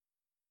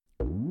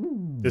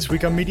This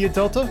week on Media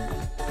Delta,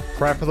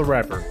 Crap of the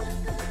Rapper.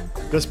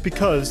 Just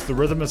because the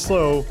rhythm is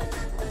slow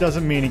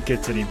doesn't mean it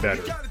gets any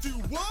better.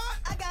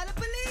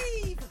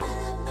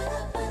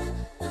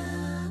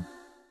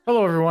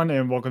 Hello everyone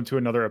and welcome to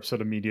another episode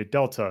of Media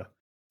Delta.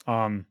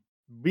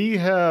 We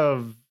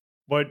have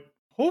what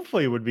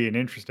hopefully would be an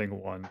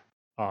interesting one.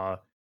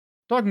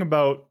 Talking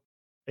about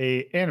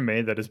a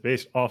anime that is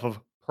based off of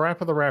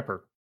Crap of the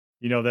Rapper.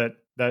 You know that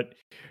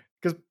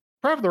because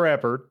Crap of the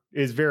Rapper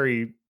is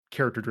very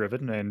character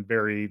driven and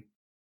very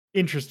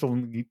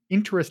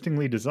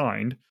interestingly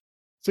designed.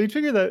 So you'd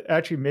figure that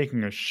actually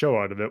making a show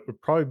out of it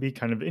would probably be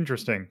kind of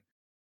interesting.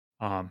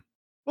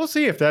 We'll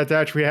see if that's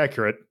actually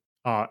accurate.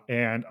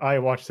 And I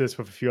watched this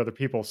with a few other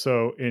people.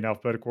 So in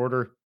alphabetical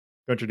order,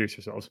 go introduce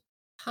yourselves.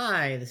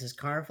 Hi, this is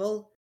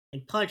Carvel.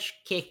 And Punch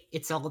Kick,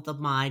 it's all of the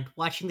mind.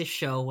 Watching the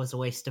show was a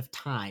waste of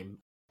time.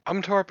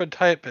 I'm Torpid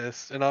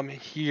Typist, and I'm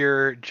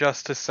here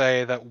just to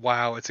say that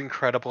wow, it's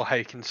incredible how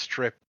you can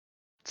strip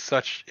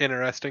such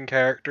interesting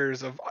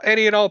characters of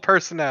any and all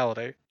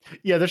personality.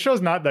 Yeah, the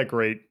show's not that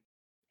great.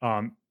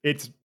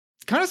 It's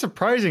kind of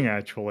surprising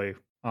actually.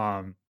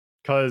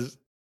 Because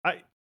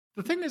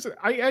the thing is,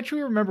 I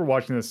actually remember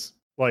watching this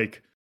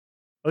like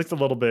at least a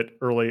little bit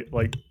early,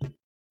 like a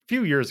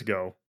few years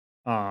ago.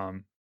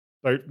 Um,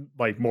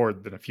 like more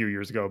than a few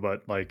years ago,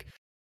 but like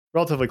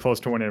relatively close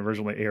to when it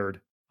originally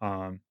aired.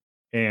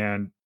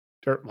 And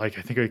like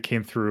I think it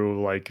came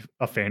through like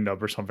a fan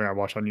dub or something I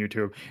watched on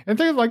YouTube, and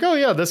they're like, "Oh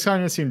yeah, this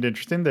kind of seemed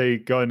interesting." They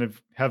kind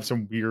of have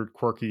some weird,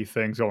 quirky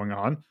things going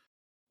on.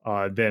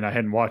 Then I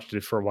hadn't watched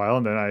it for a while,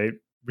 and then I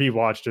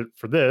rewatched it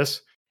for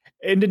this,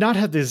 and did not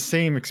have the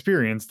same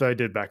experience that I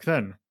did back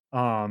then.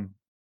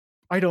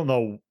 I don't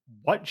know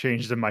what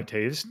changed in my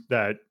taste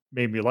that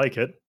made me like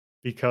it,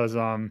 because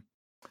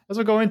as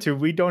we go into,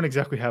 we don't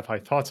exactly have high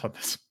thoughts on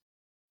this.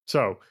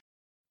 So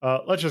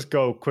let's just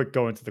go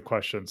into the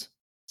questions.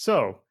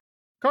 So,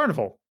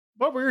 Carnival,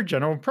 what were your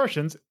general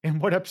impressions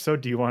and what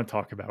episode do you want to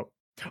talk about?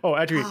 Oh,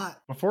 actually, Uh,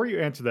 before you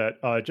answer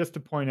that, just to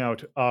point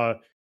out,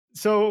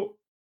 so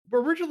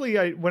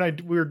originally,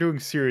 we were doing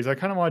series, I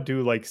kind of want to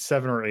do like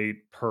 7 or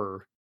 8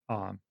 per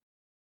um,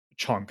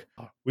 chunk.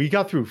 We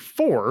got through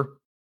 4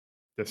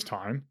 this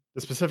time.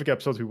 The specific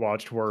episodes we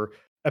watched were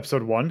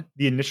episode 1,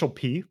 The Initial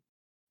P,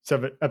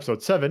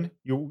 episode 7,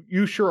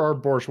 You Sure Are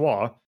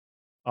Bourgeois,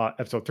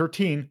 episode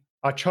 13,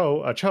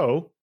 Acho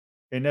Acho,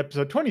 in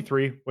episode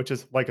 23, which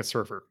is Like a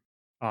Surfer.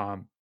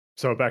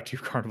 So back to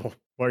you, Carnival.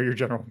 What are your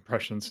general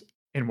impressions?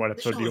 And what the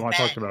episode show do you was want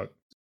to talk about?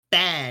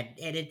 bad,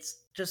 and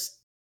it's just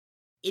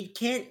it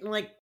can't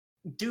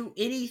do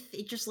anything.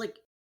 It just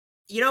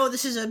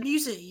this is a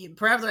music.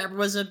 Perhaps the Rapper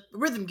was a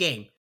rhythm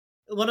game,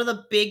 one of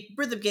the big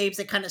rhythm games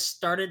that kind of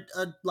started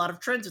a lot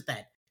of trends with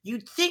that.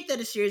 You'd think that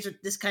a series would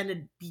this kind of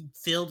be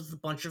filled with a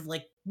bunch of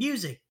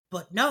music,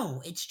 but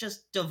no, it's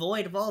just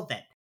devoid of all of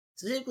that.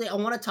 Specifically, I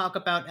want to talk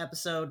about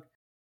episode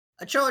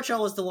Acho Acho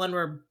was the one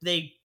where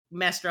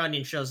Master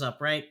Onion shows up,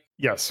 right?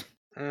 Yes.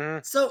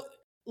 Mhm. So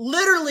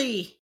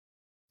literally,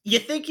 you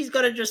think he's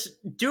gonna just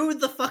do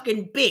the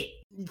fucking bit,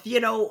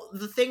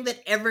 the thing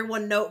that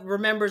everyone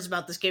remembers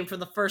about this game from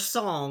the first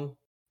song,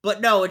 but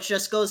no, it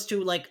just goes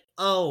to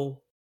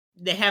oh,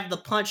 they have the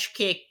punch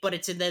kick, but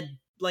it's in the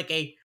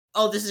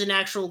this is an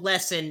actual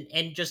lesson,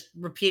 and just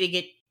repeating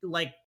it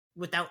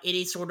without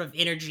any sort of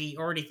energy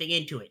or anything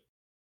into it.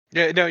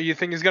 Yeah, no, you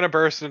think he's gonna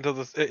burst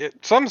into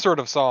some sort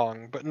of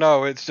song, but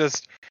no, it's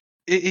just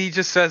he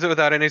just says it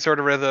without any sort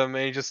of rhythm,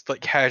 and he just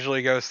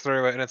casually goes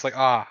through it, and it's like,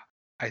 I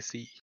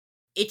see.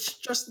 It's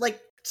just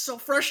so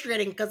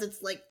frustrating because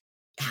it's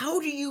how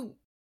do you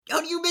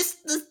miss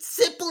the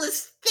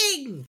simplest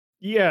thing?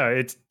 Yeah,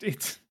 it's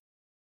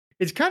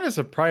kind of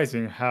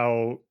surprising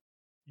how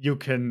you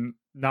can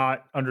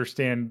not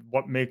understand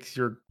what makes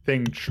your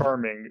thing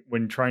charming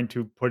when trying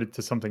to put it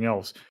to something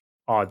else.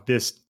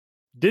 This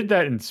did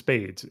that in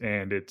spades,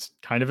 and it's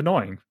kind of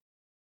annoying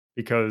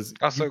because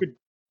Also,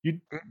 you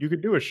mm, you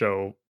could do a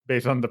show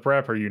based on the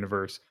Parappa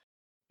universe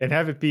and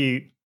have it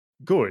be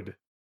good.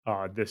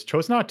 This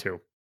chose not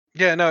to.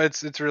 yeah, no,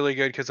 it's really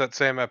good because that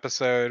same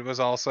episode was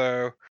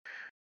also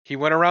he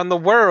went around the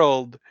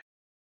world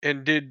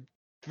and did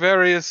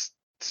various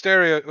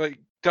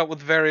dealt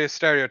with various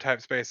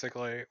stereotypes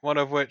basically. One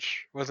of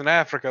which was in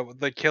Africa with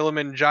the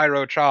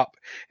Kilimanjaro chop,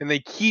 and they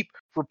keep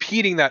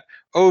repeating that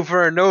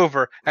over and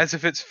over as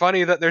if it's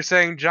funny that they're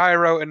saying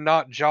gyro and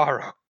not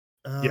jaro.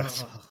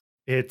 Yes, Ugh.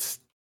 it's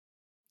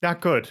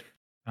not good.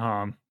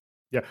 Um,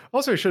 yeah.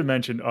 Also, I should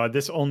mention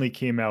this only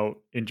came out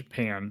in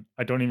Japan.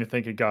 I don't even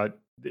think it got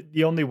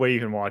the only way you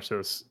can watch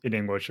this in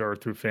English are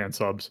through fan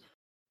subs,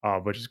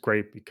 which is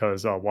great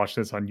because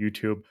watching this on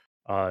YouTube,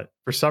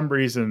 for some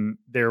reason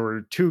there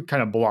were 2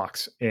 kind of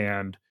blocks,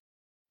 and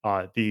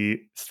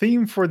the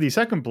theme for the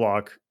second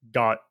block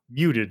got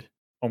muted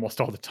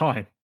almost all the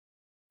time.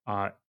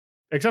 Uh,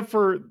 except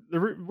for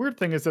the weird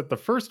thing is that the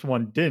first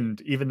one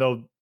didn't, even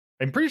though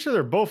I'm pretty sure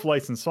they're both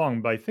licensed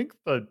song, but I think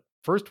the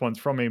first one's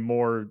from a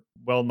more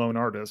well-known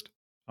artist,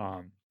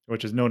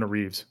 which is Nona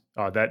Reeves.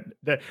 That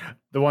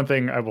the one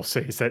thing I will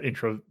say is that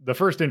the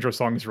first intro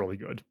song is really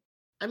good.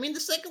 I mean, the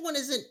second one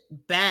isn't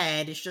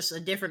bad. It's just a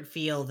different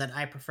feel that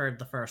I preferred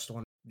the first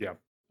one. Yeah.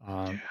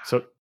 Yeah.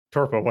 So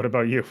Torpo, what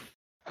about you?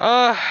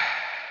 Uh,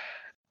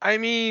 I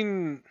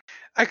mean,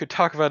 I could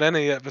talk about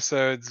any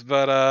episodes,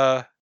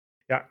 but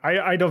Yeah,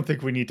 I don't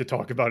think we need to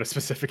talk about a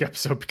specific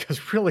episode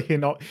because really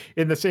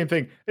in the same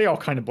thing, they all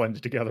kind of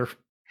blended together.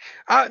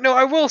 no,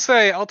 I will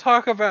say I'll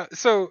talk about.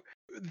 So,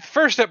 the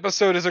first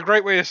episode is a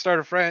great way to start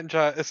a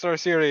franchise, start a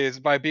series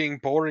by being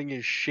boring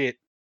as shit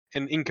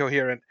and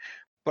incoherent.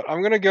 But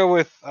I'm gonna go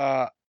with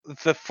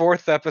the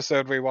fourth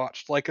episode we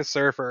watched, Like a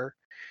Surfer,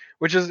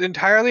 which is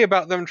entirely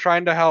about them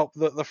trying to help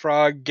the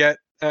frog get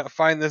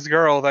find this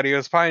girl that he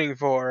was pining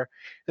for.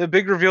 The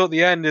big reveal at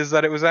the end is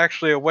that it was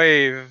actually a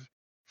wave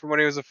from when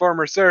he was a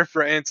former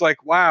surfer, and it's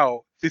like,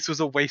 wow, this was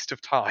a waste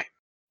of time.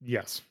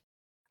 Yes.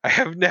 I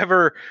have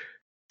never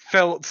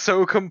felt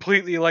so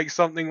completely like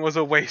something was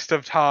a waste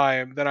of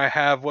time than I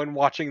have when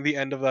watching the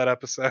end of that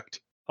episode.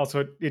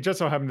 Also, it just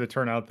so happened to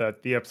turn out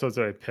that the episodes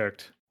that I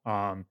picked,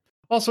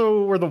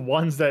 also were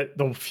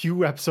the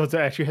few episodes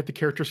that actually had the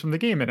characters from the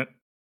game in it.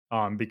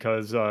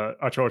 Because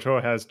Acho Ocho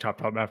has Chop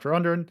Top After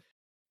Under, and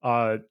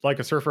Like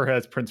a Surfer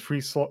has Prince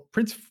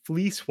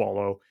Flea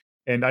Swallow,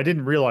 and I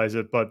didn't realize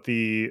it, but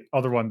the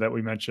other one that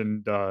we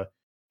mentioned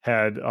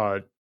had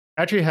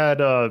actually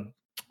had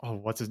oh,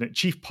 what's his name,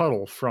 Chief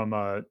Puddle from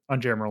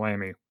Unjammer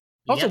Lammy.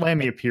 Also, Yep.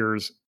 Lammy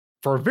appears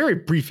for a very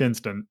brief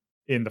instant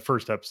in the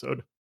first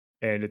episode,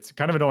 and it's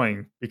kind of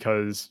annoying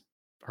because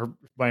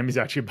Lammy's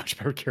actually a much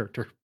better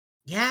character.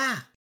 Yeah.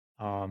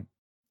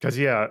 Because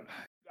yeah,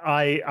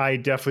 I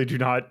definitely do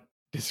not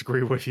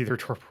disagree with either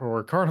Torpor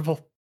or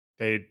Carnival.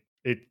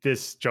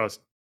 This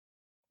just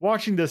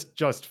watching this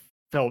just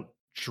felt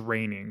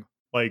draining.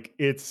 Like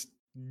it's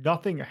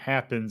nothing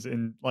happens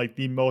in like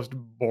the most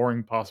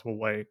boring possible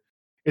way.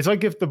 It's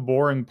like if the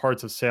boring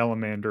parts of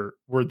Salamander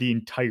were the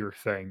entire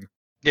thing.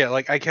 Yeah,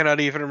 like I cannot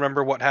even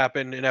remember what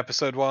happened in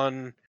episode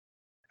 1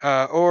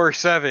 or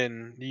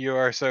 7. You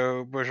are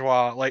so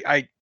bourgeois. Like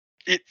I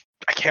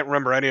can't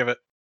remember any of it.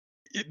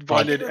 It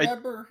blended. I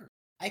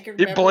can It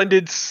remember.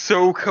 blended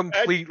so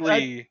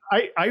completely.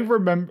 I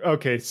remember.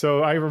 Okay,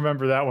 so I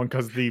remember that one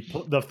because the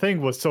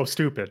thing was so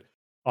stupid.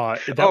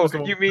 That Oh, was the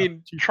one you with the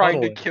mean Chief trying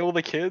Puddle to in it. kill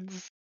the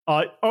kids?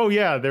 Oh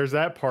yeah, there's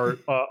that part.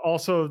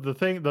 Also,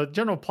 the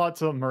general plot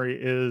summary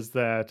is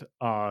that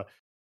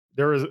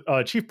there is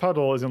Chief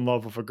Puddle is in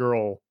love with a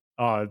girl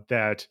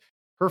that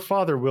her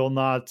father will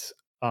not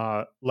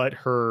let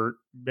her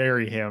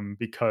marry him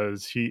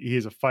because he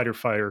is a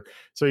fighter.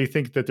 So you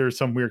think that there's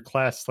some weird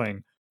class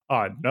thing.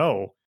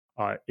 No,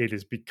 it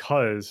is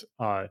because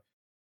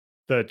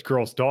the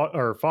girl's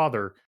daughter or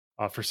father,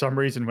 for some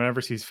reason,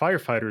 whenever sees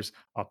firefighters,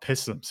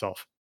 pisses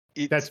himself.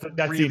 It's That's the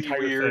really entire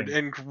weird thing.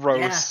 and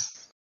gross.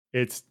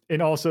 It's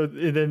and also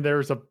and then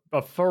there's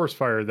a forest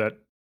fire that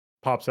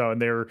pops out,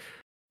 and they're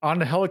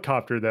on a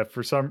helicopter that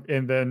for some,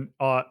 and then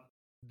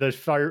the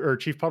fire or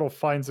Chief Puddle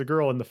finds the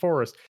girl in the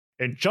forest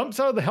and jumps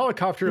out of the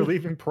helicopter,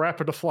 leaving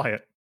Parappa to fly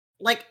it.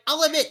 Like,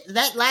 I'll admit,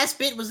 that last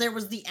bit was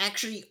the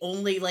actually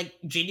only, like,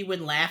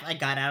 genuine laugh I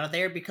got out of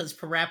there, because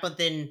Parappa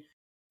then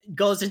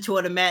goes into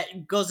an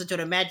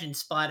imagined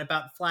spot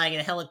about flying in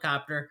a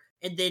helicopter,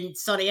 and then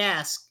Sonny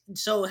asks,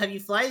 "So, have you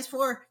flies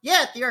before?"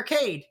 "Yeah, at the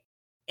arcade."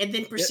 And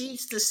then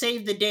proceeds to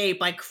save the day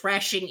by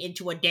crashing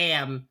into a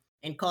dam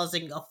and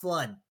causing a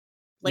flood.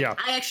 Like, Yeah.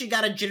 I actually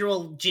got a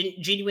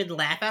genuine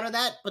laugh out of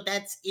that, but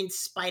that's in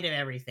spite of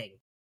everything.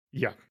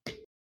 Yeah,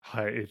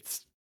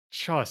 it's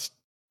just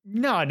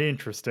not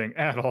interesting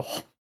at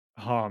all.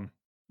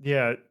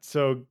 Yeah.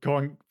 So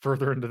going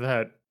further into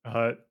that,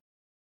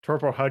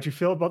 Torpo, how'd you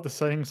feel about the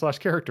setting slash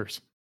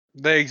characters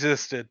They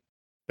existed.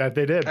 that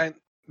they did? And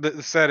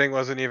the setting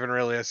wasn't even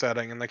really a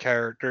setting, and the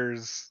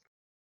characters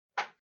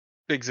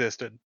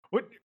existed.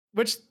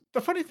 Which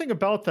the funny thing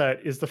about that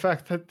is the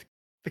fact that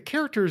the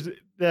characters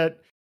that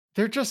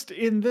they're just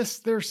in this,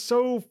 they're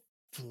so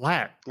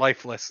flat.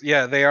 Lifeless.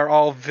 Yeah, they are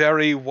all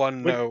very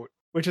one Which, note.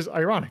 which is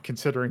ironic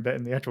considering that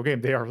in the actual game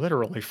they are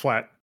literally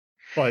flat.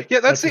 But Yeah,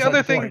 that's the beside other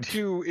the thing point.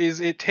 too, is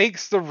it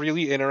takes the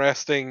really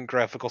interesting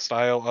graphical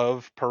style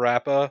of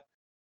Parappa,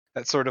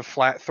 that sort of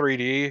flat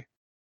 3D,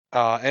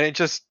 and it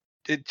just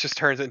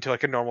turns it into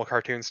like a normal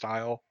cartoon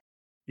style.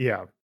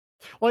 Yeah.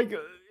 Like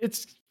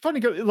it's funny,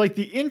 like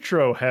the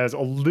intro has a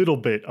little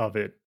bit of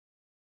it,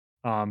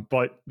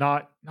 but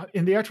not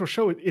in the actual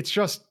show. It's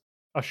just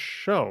a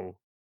show.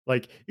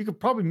 Like you could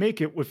probably make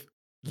it with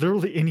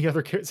literally any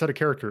other set of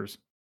characters.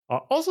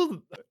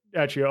 Also,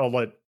 actually, I'll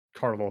let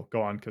Carlo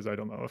go on because I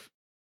don't know if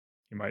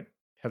he might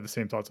have the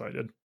same thoughts I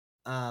did.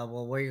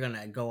 Well, where are you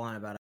gonna go on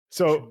about it?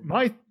 So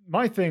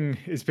my thing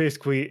is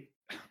basically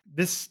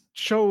this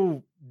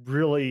show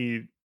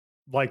really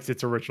likes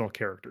its original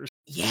characters.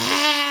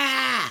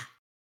 Yeah!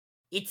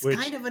 It's Which-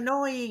 kind of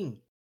annoying.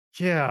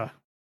 Yeah,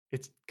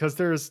 it's because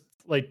there's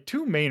like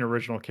two main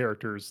original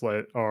characters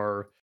that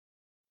are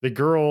the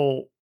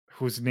girl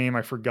whose name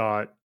I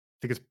forgot. I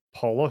think it's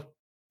Paula,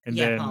 and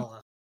Yeah, then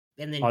Paula.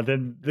 And then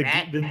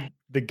Matt? then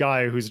the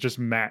guy who's just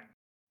Matt,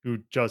 who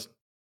just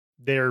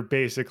they're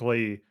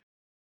basically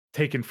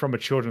taken from a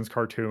children's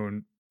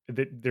cartoon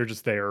they're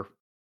just there.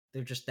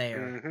 They're just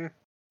there. Hmm.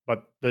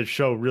 But the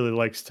show really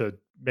likes to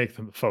make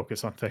them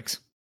focus on things.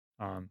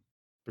 Um,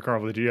 but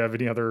Carvel, do you have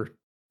any other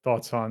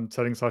thoughts on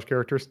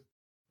settings/characters?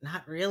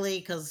 Not really,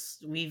 because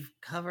we've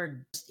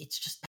covered. It's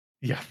just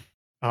Yeah.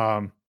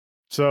 Um,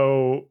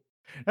 so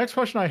next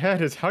question I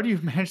had is how do you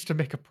manage to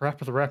make a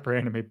Parappa the Rapper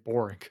anime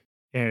boring?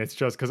 And it's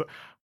just because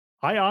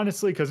I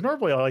honestly, because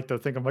normally I like to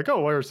think I'm like,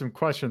 oh, what are some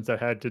questions that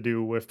had to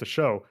do with the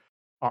show?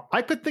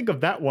 I could think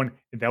of that one,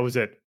 and that was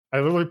it. I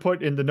literally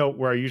put in the note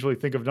where I usually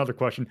think of another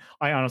question.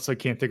 I honestly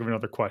can't think of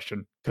another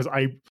question because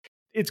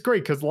it's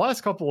great because the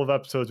last couple of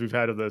episodes we've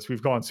had of this,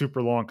 we've gone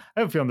super long. I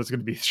have a feeling this is going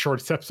to be the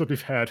shortest episode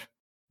we've had.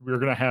 We're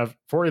going to have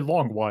for a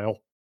long while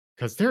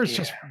because there's Yeah.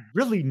 just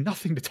really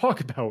nothing to talk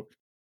about.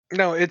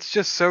 No, it's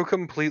just so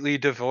completely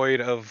devoid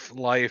of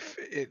life.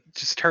 It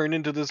just turned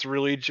into this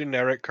really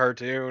generic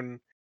cartoon,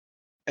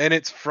 and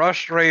it's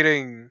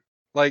frustrating.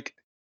 Like,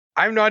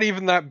 I'm not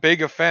even that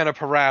big a fan of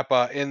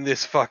Parappa, and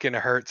this fucking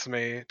hurts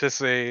me to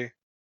see.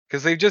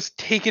 Because they've just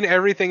taken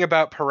everything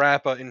about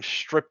Parappa and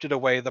stripped it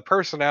away. The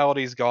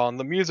personality's gone,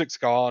 the music's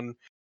gone,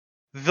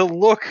 the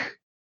look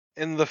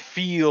and the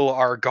feel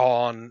are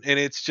gone, and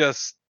it's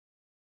just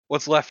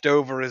what's left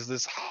over is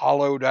this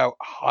hollowed out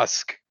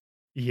husk.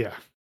 Yeah.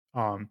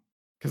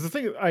 Because the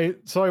thing I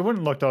went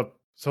and looked up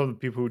some of the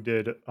people who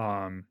did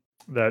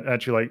that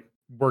actually like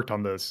worked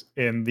on this,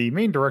 and the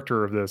main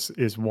director of this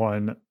is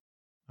one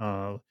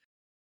uh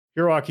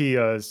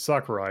Hiroaki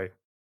Sakurai,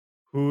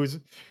 who's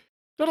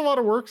done a lot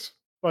of works,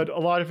 but a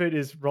lot of it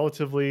is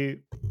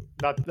relatively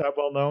not that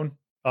well known,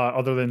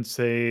 other than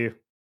say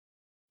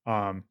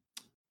um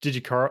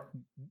Digikara.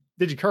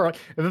 Digikara.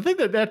 And the thing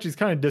that actually is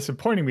kind of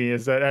disappointing me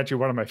is that actually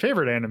one of my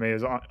favorite anime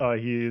is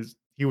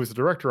he was the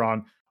director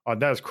on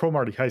that is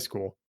Cromartie High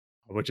School,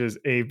 which is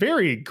a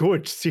very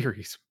good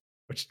series,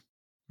 which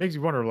makes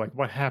you wonder like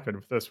what happened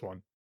with this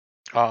one.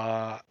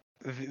 Uh,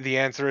 the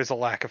answer is a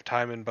lack of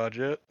time and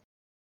budget,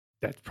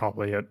 That's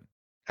probably it.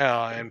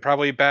 and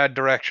probably bad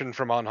direction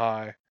from on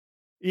high.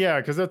 Yeah,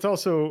 because that's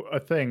also a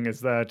thing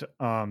is that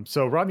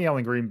so Rodney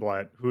Allen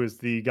Greenblatt, who is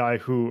the guy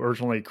who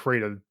originally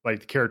created like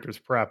the characters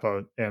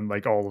Parappa and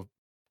like all of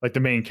like the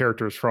main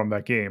characters from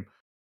that game,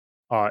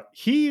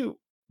 he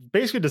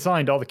basically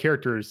designed all the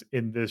characters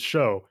in this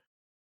show.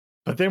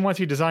 But then once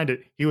he designed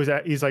it,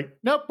 he's like,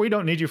 nope, we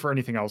don't need you for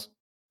anything else.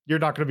 You're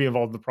not going to be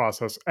involved in the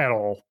process at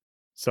all.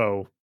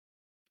 So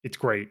it's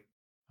great.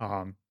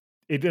 Um,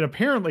 it and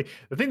apparently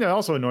the thing that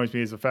also annoys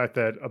me is the fact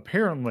that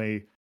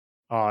apparently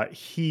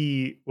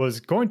he was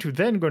going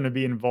to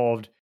be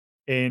involved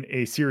in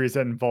a series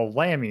that involved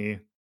Lammy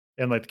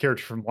and like the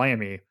character from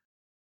Lammy.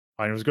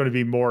 And it was going to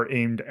be more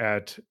aimed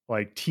at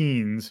like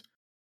teens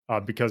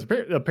because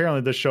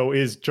apparently the show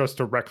is just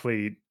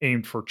directly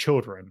aimed for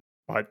children.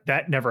 But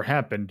that never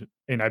happened,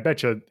 and I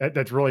bet you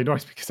that's really annoying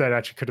because that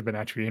actually could have been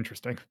actually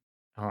interesting.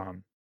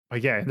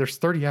 But yeah, and there's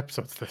 30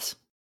 episodes of this.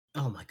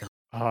 oh my god.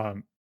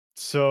 Um,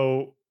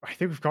 so I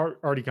think we've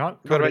already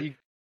What covered about it. you?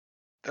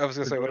 I was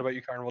gonna Oh, say, go what ahead. about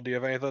you, Carnival? Do you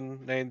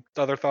have any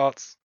other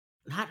thoughts?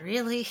 Not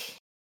really.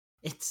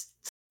 It's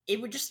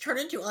it would just turn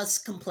into us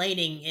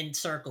complaining in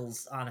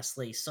circles,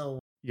 honestly. So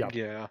Yeah,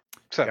 Yeah.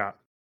 So, yeah.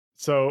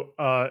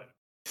 So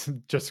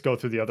just go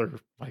through the other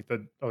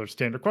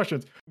standard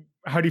questions.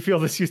 How do you feel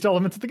this used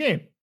elements of the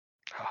game?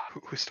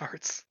 who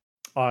starts?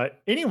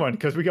 Anyone,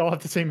 because we all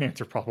have the same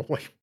answer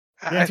probably.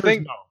 The I answer is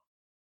think no.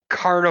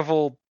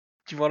 Carnival.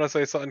 Do you want to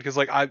say something? Because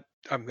like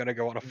I'm gonna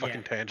go on a yeah.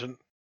 fucking tangent.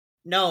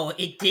 No,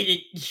 it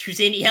didn't use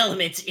any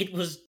elements. It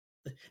was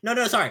no,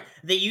 sorry.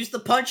 They used the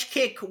punch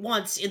kick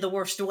once in the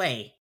worst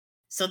way.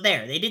 So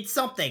there, they did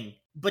something,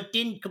 but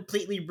didn't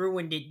completely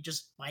ruin it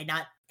just by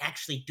not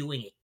actually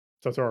doing it.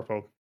 So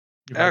Zorpo,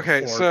 you have the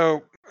Okay, floor.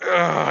 so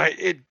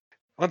it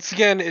once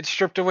again it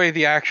stripped away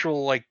the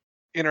actual like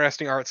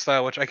interesting art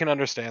style, which I can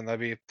understand. That'd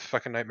be a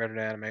fucking nightmare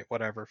to animate.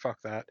 Whatever, fuck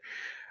that.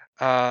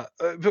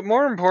 But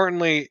more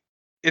importantly,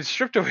 it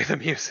stripped away the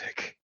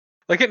music.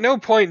 Like at no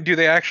point do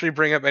they actually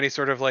bring up any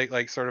sort of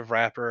like sort of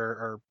rapper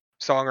or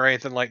song or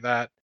anything like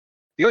that.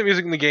 The only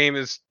music in the game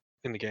is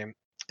in the game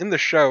in the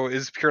show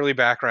is purely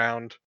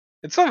background,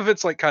 and some of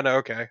it's like kind of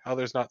okay.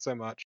 Others not so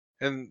much.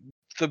 And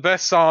the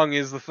best song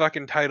is the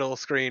fucking title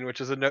screen, which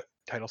is a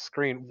title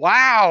screen.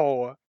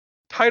 Wow, You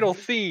title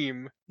just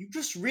theme. you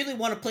just really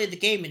want to play the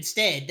game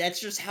instead. That's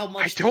just how I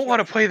much the don't show want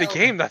to is play the game.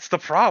 irrelevant. That's the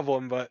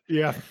problem. But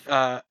Yeah.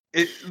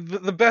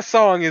 the best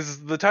song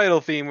is the title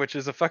theme, which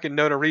is a fucking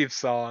Nona Reeves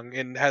song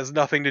and has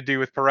nothing to do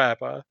with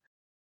Parappa.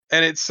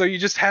 And it's so you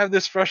just have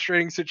this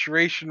frustrating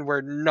situation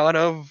where none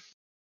of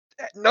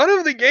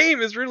the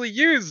game is really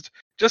used,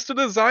 just the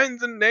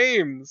designs and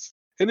names,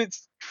 and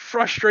it's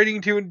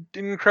frustrating to an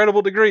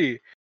incredible degree.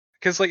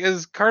 Because like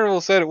as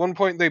Carnival said, at one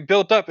point they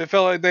built up, it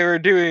felt like they were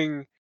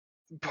doing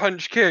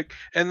punch kick,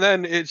 and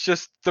then it's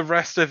just the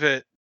rest of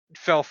it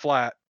fell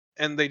flat,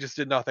 and they just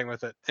did nothing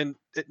with it. And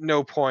at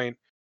no point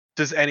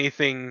does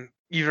anything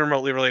even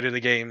remotely related to the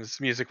games,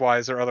 music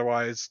wise or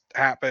otherwise,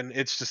 happen.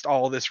 It's just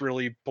all this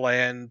really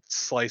bland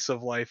slice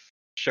of life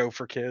show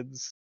for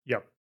kids.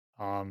 Yep.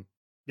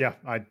 Yeah,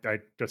 I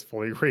just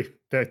fully agree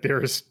that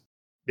there's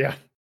yeah.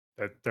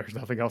 there's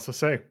nothing else to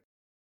say.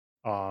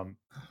 Um,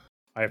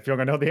 I feel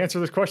like I know the answer to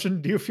this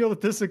question. Do you feel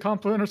that this is a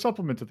complement or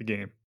supplement to the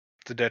game?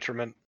 It's a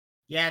detriment.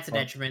 Yeah, it's a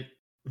Well, detriment.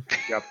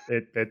 Yep,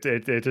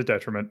 it's a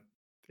detriment.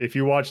 If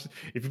you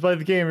play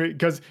the game,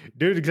 because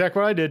dude,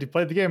 exactly what I did. You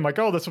played the game, like,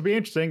 oh, this will be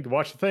interesting.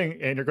 Watch the thing,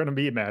 and you're gonna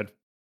be mad.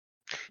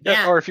 Yeah,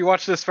 Yeah, or if you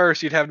watch this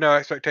first, you'd have no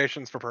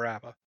expectations for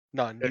Parappa.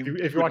 None. If you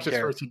watch wouldn't this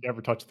care. first, you'd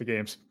never touch the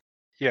games.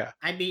 Yeah.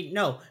 I mean,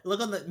 no. Look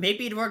on the.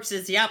 Maybe it works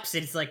as the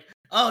opposite. It's like,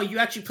 oh, you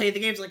actually play the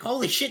games. Like,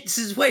 holy shit, this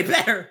is way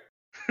better.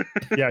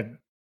 Yeah,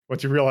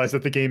 once you realize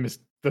that the game is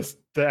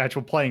the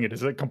actual playing it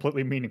is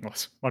completely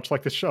meaningless, much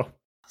like this show.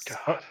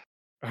 God.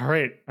 All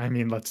right, I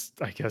mean,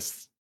 I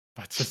guess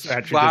let's just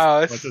actually Wow,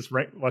 let's just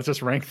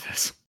rank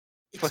this.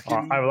 It's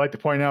Fucking- I would like to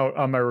point out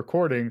on my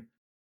recording,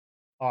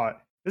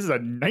 this is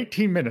at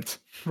 19 minutes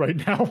right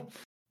now.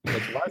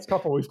 But the last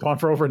couple we've gone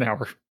for over an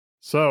hour.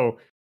 So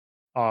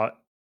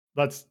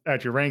let's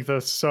actually rank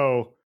this.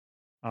 So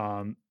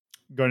going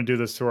to do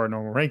this through our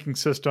normal ranking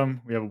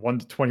system. We have a 1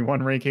 to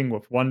 21 ranking,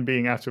 with 1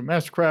 being absolute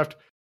mastercraft,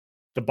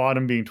 the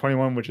bottom being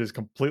 21, which is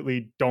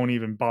completely don't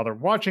even bother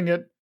watching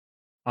it.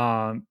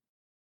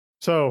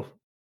 So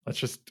let's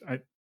just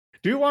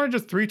do you want to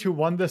just 3, 2,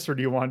 1 this, or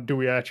do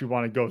we actually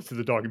want to go through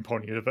the dog and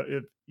pony of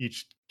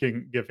each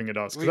giving it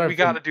us? 'Cause we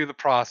got to do the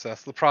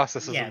process. The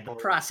process is yeah, important.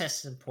 the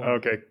process is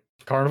important. Okay,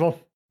 Carnival,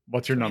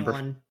 what's your number?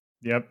 21.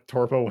 Yep,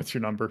 Torpo, what's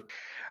your number?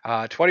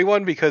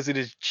 21 because it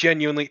is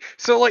genuinely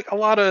so like a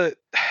lot of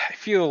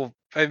I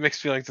have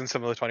mixed feelings in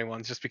some of the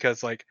 21s just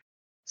because like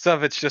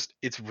some of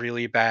it's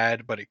really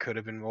bad, but it could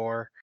have been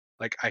more.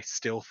 Like I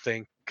still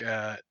think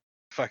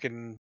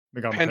fucking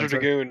Megami Panzer Tensei?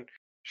 Dragoon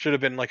should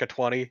have been like a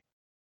 20.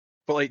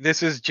 But like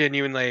this is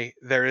genuinely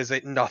there is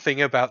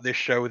nothing about this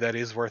show that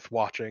is worth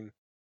watching.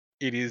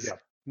 It is Yeah.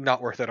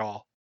 not worth it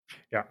all.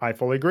 Yeah, I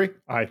fully agree.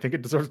 I think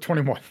it deserves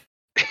 21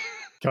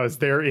 because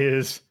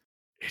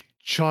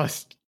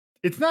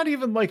it's not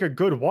even like a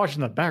good watch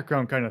in the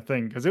background kind of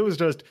thing, because it was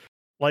just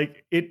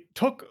like it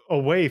took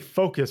away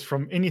focus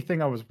from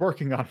anything I was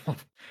working on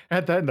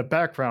at that in the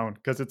background,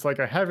 because it's like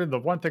I have in the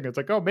one thing, it's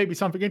like, oh, maybe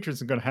something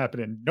interesting is going to happen,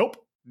 and nope,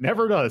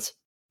 never does.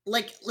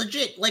 Like,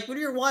 legit, like when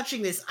you're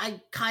watching this, I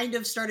kind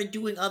of started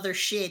doing other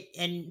shit,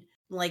 and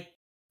like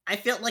I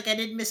felt like I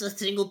didn't miss a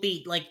single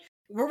beat. Like,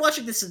 we're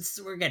watching this,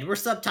 and we're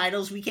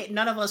subtitles. We can't.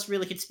 None of us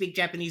really can speak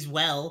Japanese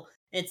well.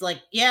 It's like,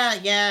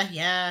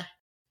 yeah.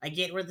 I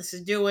get where this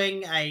is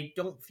doing. I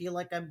don't feel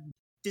like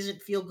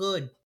doesn't feel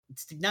good.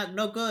 It's not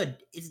no good.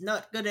 It's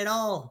not good at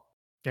all.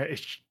 Yeah,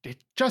 it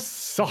just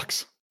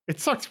sucks. It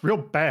sucks real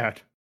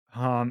bad.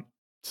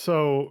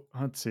 So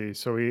let's see.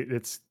 So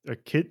it's a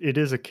kid. It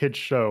is a kid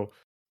show.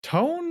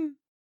 Tone?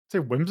 Say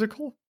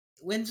whimsical.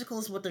 Whimsical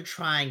is what they're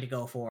trying to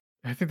go for.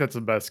 I think that's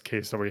the best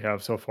case that we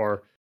have so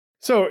far.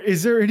 So,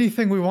 is there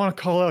anything we want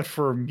to call out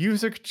for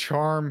music,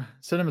 charm,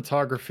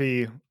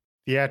 cinematography,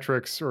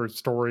 theatrics, or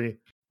story,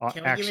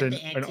 Can we action, give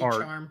it the and art?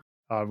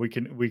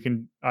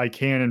 anti-charm? I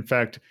can, in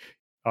fact,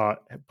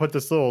 put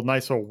this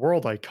nice little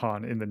world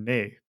icon in the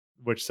nay,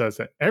 which says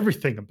that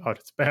everything about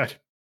it's bad.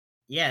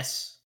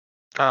 Yes.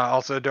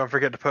 Also, don't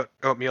forget to put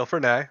oatmeal for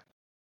nay.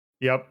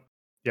 Yep.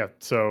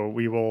 So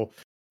we will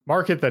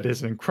mark it that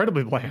is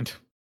incredibly bland.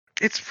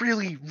 It's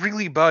really,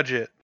 really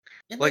budget.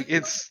 And Like, the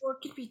it's-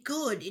 work can be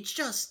good. It's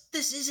just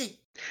this isn't.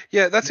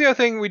 Yeah, that's the other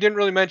thing we didn't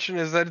really mention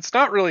is that it's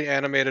not really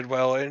animated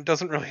well and it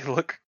doesn't really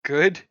look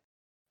good.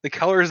 The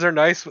colors are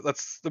nice, but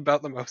that's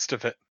about the most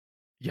of it.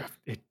 Yeah,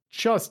 it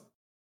sucks.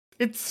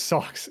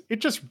 It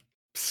just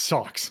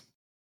sucks.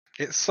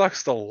 It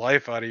sucks the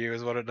life out of you,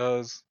 is what it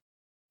does.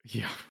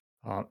 Yeah.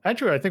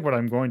 Actually, I think what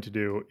I'm going to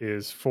do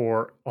is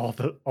for all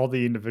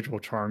the individual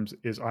charms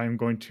is I'm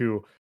going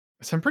to.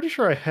 So I'm pretty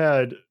sure I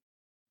had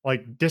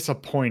like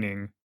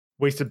disappointing,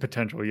 wasted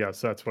potential. Yes,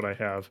 that's what I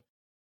have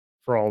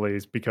for all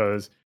these,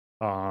 because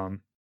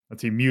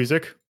let's see,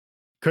 music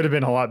could have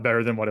been a lot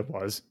better than what it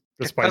was,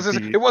 despite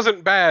It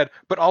wasn't bad,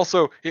 but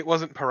also it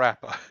wasn't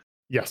Parappa.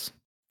 yes,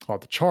 the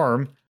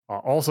charm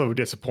also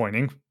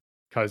disappointing,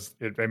 because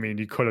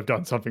you could have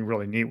done something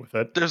really neat with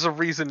it. There's a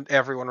reason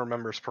everyone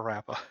remembers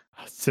Parappa.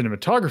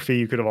 Cinematography,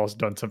 you could have also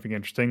done something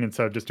interesting.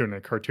 Instead of just doing a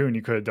cartoon,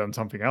 you could have done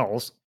something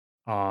else.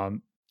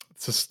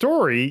 It's a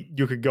story,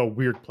 you could go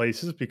weird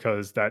places,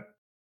 because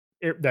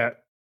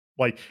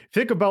like,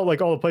 think about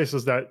like all the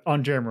places that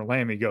Unjammer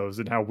Lammy goes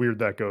and how weird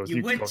that goes. You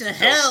could went go to some-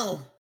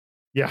 hell.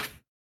 Yeah.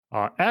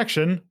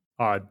 Action,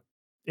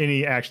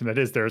 any action that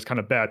is there is kind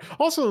of bad.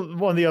 Also,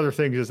 one of the other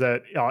things is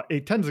that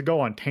it tends to go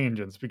on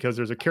tangents, because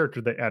there's a character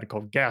they added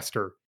called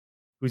Gaster,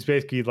 who's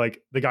basically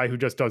like the guy who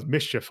just does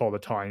mischief all the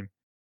time.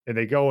 And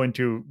they go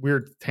into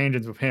weird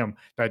tangents with him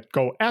that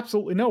go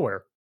absolutely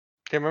nowhere.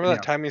 Okay, remember Yeah.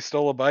 that time he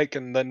stole a bike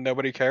and then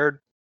nobody cared?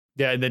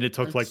 Yeah, and then it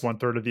took like That's-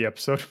 1/3 of the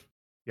episode.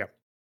 Yeah.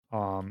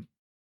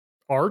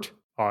 Art,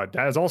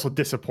 that is also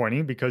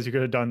disappointing, because you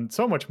could have done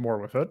so much more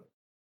with it.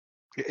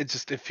 It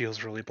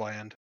feels really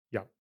bland.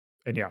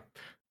 And yeah,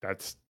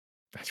 that's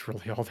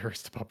really all there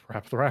is about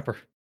Parappa the Rapper.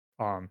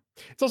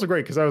 It's also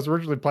great because I was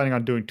originally planning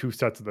on doing 2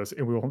 sets of this,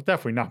 and we will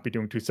definitely not be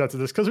doing 2 sets of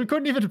this, because we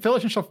couldn't even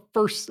finish a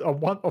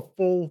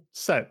full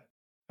set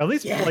At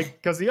least, Yeah.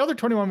 because the other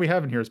 21 we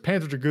have in here is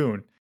Panzer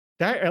Dragoon.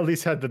 That at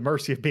least had the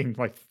mercy of being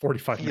like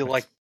 45 I feel minutes.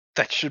 like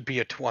that should be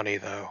a 20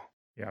 though.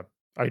 Yeah,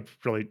 I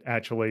really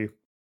actually,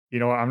 you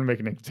know what? I'm gonna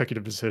make an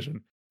executive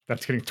decision.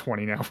 That's getting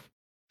 20 now.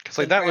 Because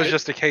like that was Right.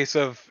 just a case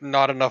of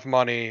not enough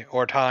money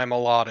or time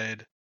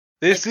allotted.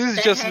 This Like, is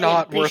that just had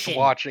not ambition. worth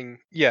watching.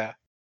 Yeah.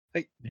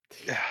 Like,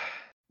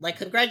 Like,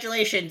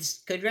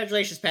 congratulations,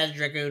 Panzer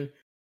Dragoon.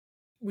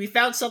 We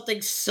found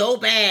something so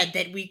bad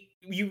that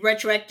you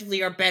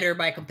retroactively are better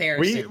by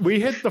comparison. We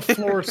hit the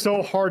floor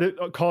so hard it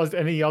caused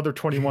any other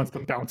 21s to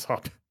bounce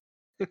up.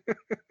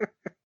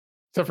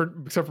 except for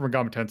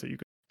Megami Tensei, you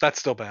could. that's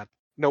still bad.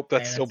 Nope, Yeah,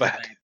 that's still bad.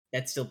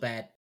 That's still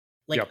bad.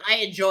 Like, Yep. I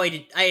enjoyed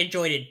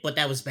it, but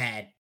that was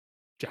bad.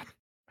 Yeah.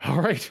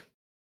 All right.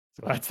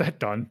 So that's that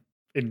done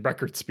in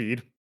record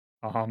speed.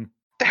 It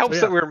helps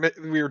yeah. that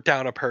we were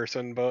down a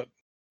person, but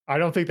I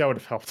don't think that would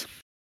have helped.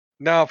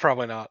 no,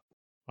 probably not.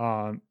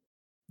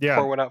 Yeah.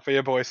 Pour one out for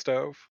your boy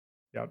Stove.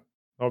 Yeah.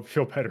 I'll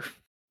feel better.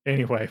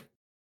 Anyway.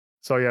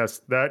 So yes,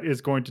 that is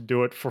going to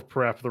do it for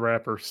Parappa the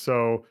Rapper.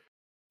 So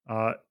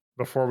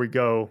before we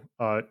go,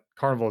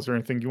 Carnival, is there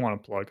anything you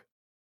want to plug?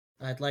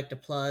 I'd like to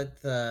plug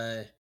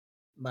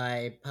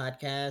my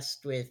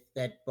podcast with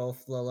that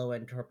both Lolo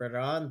and Torpid are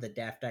on, the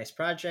Daft Dice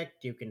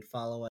Project. You can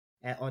follow it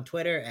on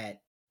Twitter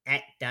at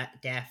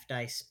Daft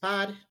Dice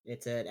Pod.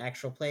 It's an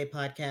actual play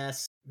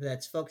podcast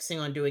that's focusing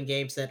on doing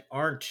games that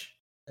aren't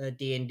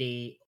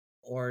D&D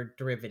or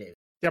derivative.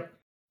 Yep.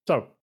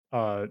 So,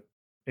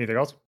 anything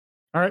else?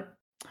 All right.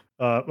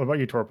 What about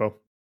you, Torpo?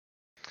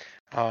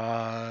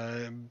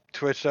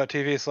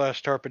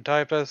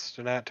 Twitch.tv/TorpidTypist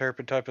and at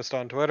TorpidTypist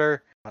on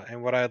Twitter.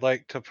 And what I'd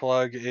like to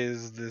plug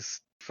is this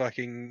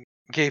fucking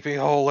gaping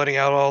hole letting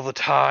out all the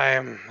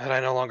time that I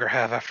no longer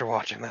have after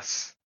watching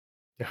this.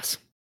 Yes.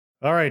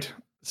 All right.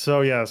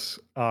 So yes,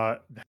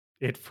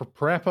 it for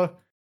Parappa.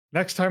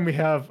 Next time we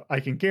have, I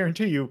can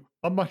guarantee you,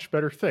 a much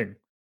better thing,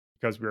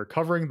 because we are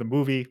covering the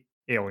movie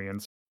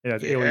Aliens. It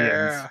has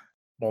aliens,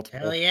 multiple.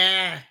 Hell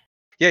yeah!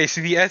 Yeah, you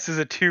see the S is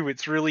a 2.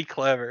 It's really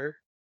clever.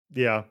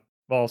 Yeah.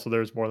 Also,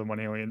 there's more than one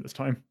alien this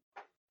time.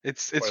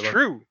 It's Spoiler.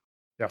 true.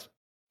 Yes.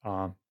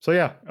 So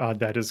yeah,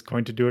 that is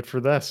going to do it for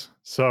this.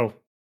 So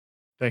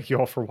thank you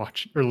all for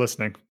watching or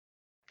listening.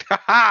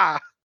 Haha!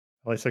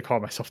 At least I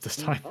caught myself this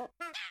time.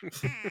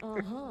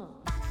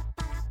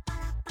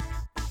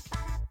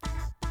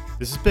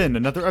 This has been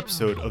another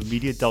episode of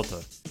Media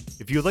Delta.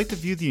 If you would like to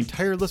view the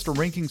entire list of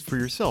rankings for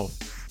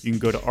yourself, you can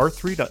go to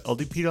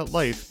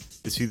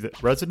r3.ldp.life to see the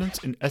Resonance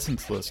and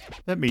Essence list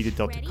that Media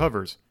Delta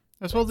covers,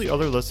 as well as the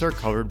other lists that are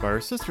covered by our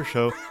sister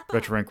show,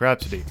 Retro Rank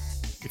Rhapsody.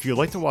 If you'd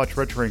like to watch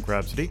Retro Rank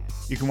Rhapsody,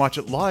 you can watch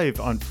it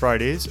live on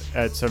Fridays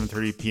at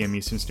 7:30 p.m.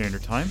 Eastern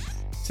Standard Time,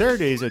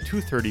 Saturdays at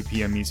 2:30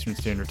 p.m. Eastern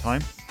Standard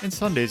Time, and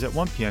Sundays at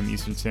 1 p.m.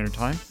 Eastern Standard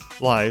Time,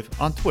 live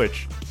on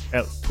Twitch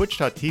at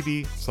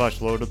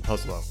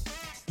twitch.tv/loadedpuzzlo.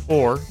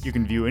 Or you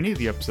can view any of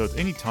the episodes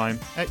anytime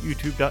at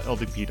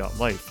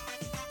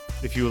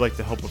youtube.ldp.life. If you would like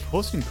to help with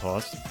hosting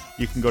costs,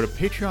 you can go to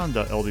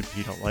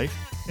patreon.ldp.life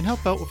and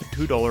help out with a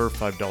 $2 or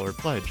 $5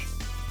 pledge.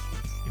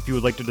 If you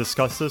would like to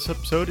discuss this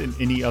episode and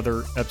any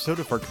other episode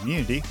of our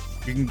community,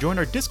 you can join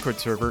our Discord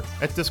server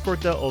at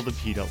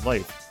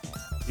discord.ldp.life.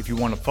 If you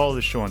want to follow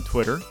the show on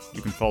Twitter,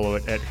 you can follow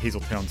it at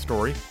Hazeltown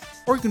Story,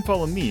 or you can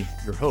follow me,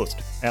 your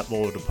host, at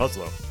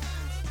LoloDePuzzlo.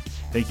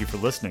 Thank you for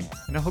listening,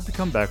 and I hope you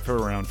come back for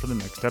around for the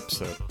next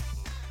episode.